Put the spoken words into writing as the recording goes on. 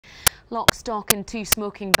Lock, stock and two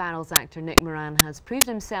smoking barrels actor Nick Moran has proved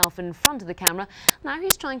himself in front of the camera. Now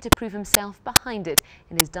he's trying to prove himself behind it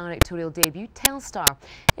in his directorial debut, Telstar.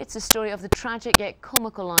 It's a story of the tragic yet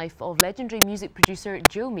comical life of legendary music producer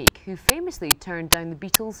Joe Meek, who famously turned down the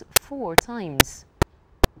Beatles 4 times.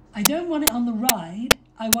 I don't want it on the ride,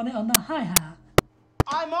 I want it on the hi-hat.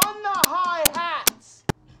 I'm on the hi-hat!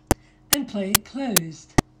 Then play it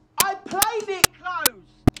closed. I played it closed!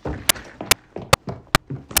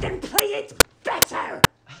 Then play it better!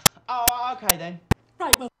 Oh, okay then.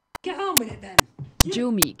 Right, well, get on with it then. Joe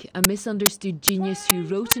Meek, a misunderstood genius who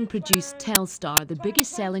wrote and produced Telstar, the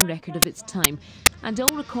biggest selling record of its time, and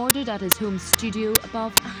all recorded at his home studio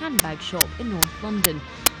above a handbag shop in North London.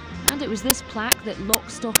 And it was this plaque that Lock,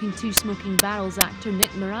 Stock and Two Smoking Barrels actor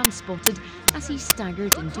Nick Moran spotted as he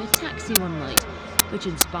staggered into a taxi one night, which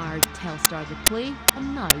inspired Telstar the play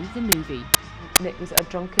and now the movie. Nick, was it a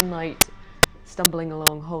drunken night stumbling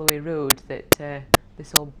along Holloway Road that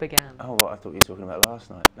this all began? Oh, right, I thought you were talking about last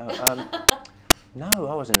night. No, no,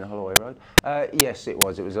 I wasn't in Holloway Road. Yes, it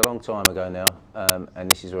was. It was a long time ago now, and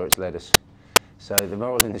this is where it's led us. So the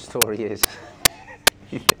moral in the story is...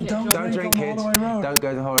 don't drink, kids. Don't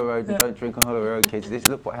go to Holloway Road. Yeah. Don't drink on Holloway Road, kids.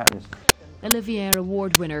 Look what happens. Olivier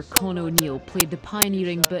Award winner Con O'Neil played the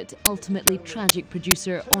pioneering but ultimately tragic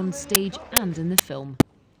producer on stage and in the film.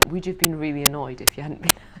 Would you have been really annoyed if you hadn't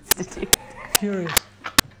been asked to do it? Curious.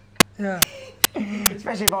 Yeah.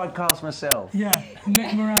 Especially if I'd cast myself. Yeah,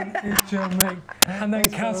 Nick Moran is Joe Meek, and then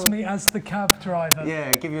cast me as the cab driver.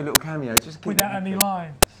 Yeah, give you a little cameo. Just without any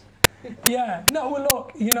lines. Yeah, no, well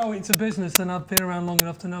look, you know, it's a business and I've been around long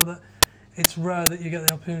enough to know that it's rare that you get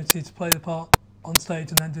the opportunity to play the part on stage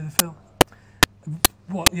and then do the film.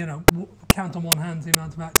 Count on one hand the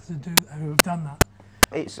amount of actors who have done that.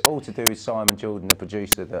 It's all to do with Simon Jordan, the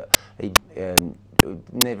producer, that he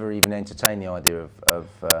never even entertained the idea of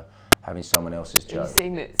having someone else's Joe. Are you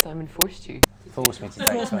saying that Simon forced you? Forced me to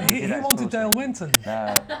take time. He wanted Dale Winton.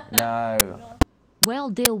 No.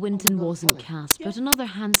 Well, Dale Winton wasn't cast, but another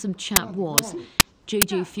handsome chap was.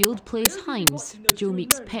 JJ Field plays Hines, Joe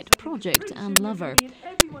Meek's pet project and lover.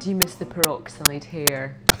 Do you miss the peroxide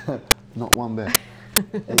hair? Not one bit.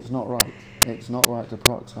 It's not right. It's not right to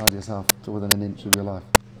peroxide yourself to within an inch of your life.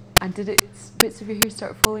 And did bits of your hair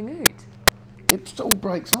start falling out? It all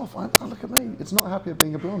breaks off. Look at me. It's not happy at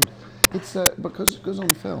being a blonde. It's because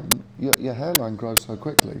on film, your hairline grows so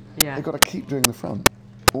quickly. Yeah. You've got to keep doing the front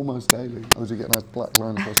almost daily, or you get a nice black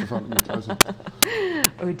line across the front and you're closing.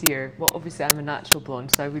 Oh dear. Well, obviously I'm a natural blonde,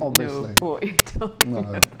 so I wouldn't know what you're talking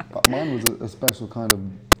about. But mine was a special kind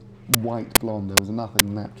of white blonde. There was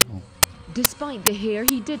nothing natural. Despite the hair,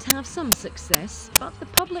 he did have some success, but the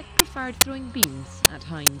public preferred throwing beans at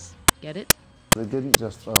Hines. Get it? They didn't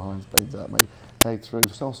just throw Heinz beans at me. They threw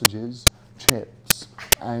sausages, chips,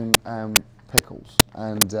 and pickles.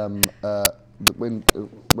 And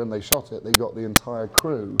when they shot it, they got the entire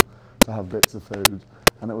crew to have bits of food.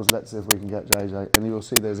 And it was, let's see if we can get JJ. And you'll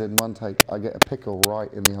see there's in one take, I get a pickle right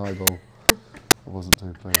in the eyeball. I wasn't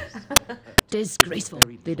too pleased. Disgraceful.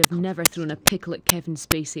 They'd have never thrown a pickle at Kevin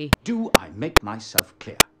Spacey. Do I make myself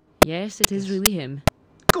clear? Yes, it is really him.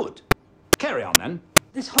 Good. Carry on then.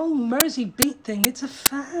 This whole Mersey beat thing, it's a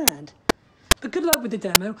fad. But good luck with the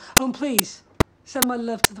demo. Oh, and please, send my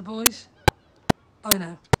love to the boys. I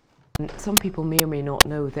know. Some people may or may not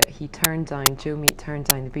know that Joe Meek turned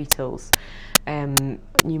down the Beatles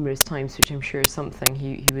numerous times, which I'm sure is something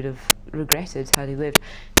he would have regretted had he lived.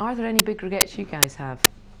 Are there any big regrets you guys have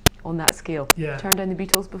on that scale? Yeah. Turned down the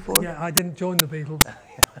Beatles before? Yeah, I didn't join the Beatles.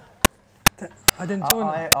 I didn't join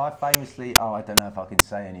them. I famously, I don't know if I can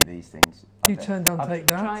say any of these things. You turned down Take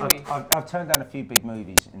That? I've turned down a few big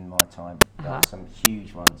movies in my time, some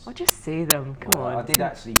huge ones. Well, just say them, come on. I did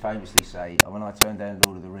actually famously say, when I turned down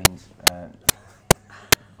Lord of the Rings,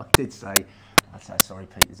 I did say, I'd say, sorry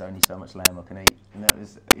Pete, there's only so much lamb I can eat. And that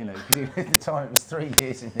was, at the time it was 3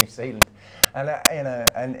 years in New Zealand. And,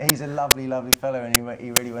 and he's a lovely, lovely fellow, and he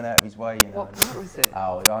really went out of his way, What was it?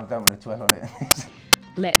 Oh, I don't want to dwell on it.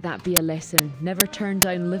 Let that be a lesson. Never turn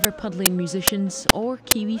down liver-puddling musicians or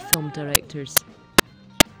Kiwi film directors.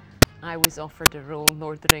 I was offered a role in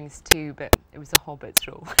Lord of the Rings too, but it was a Hobbit's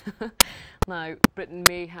role. Now, Britain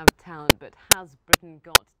may have talent, but has Britain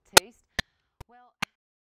got taste?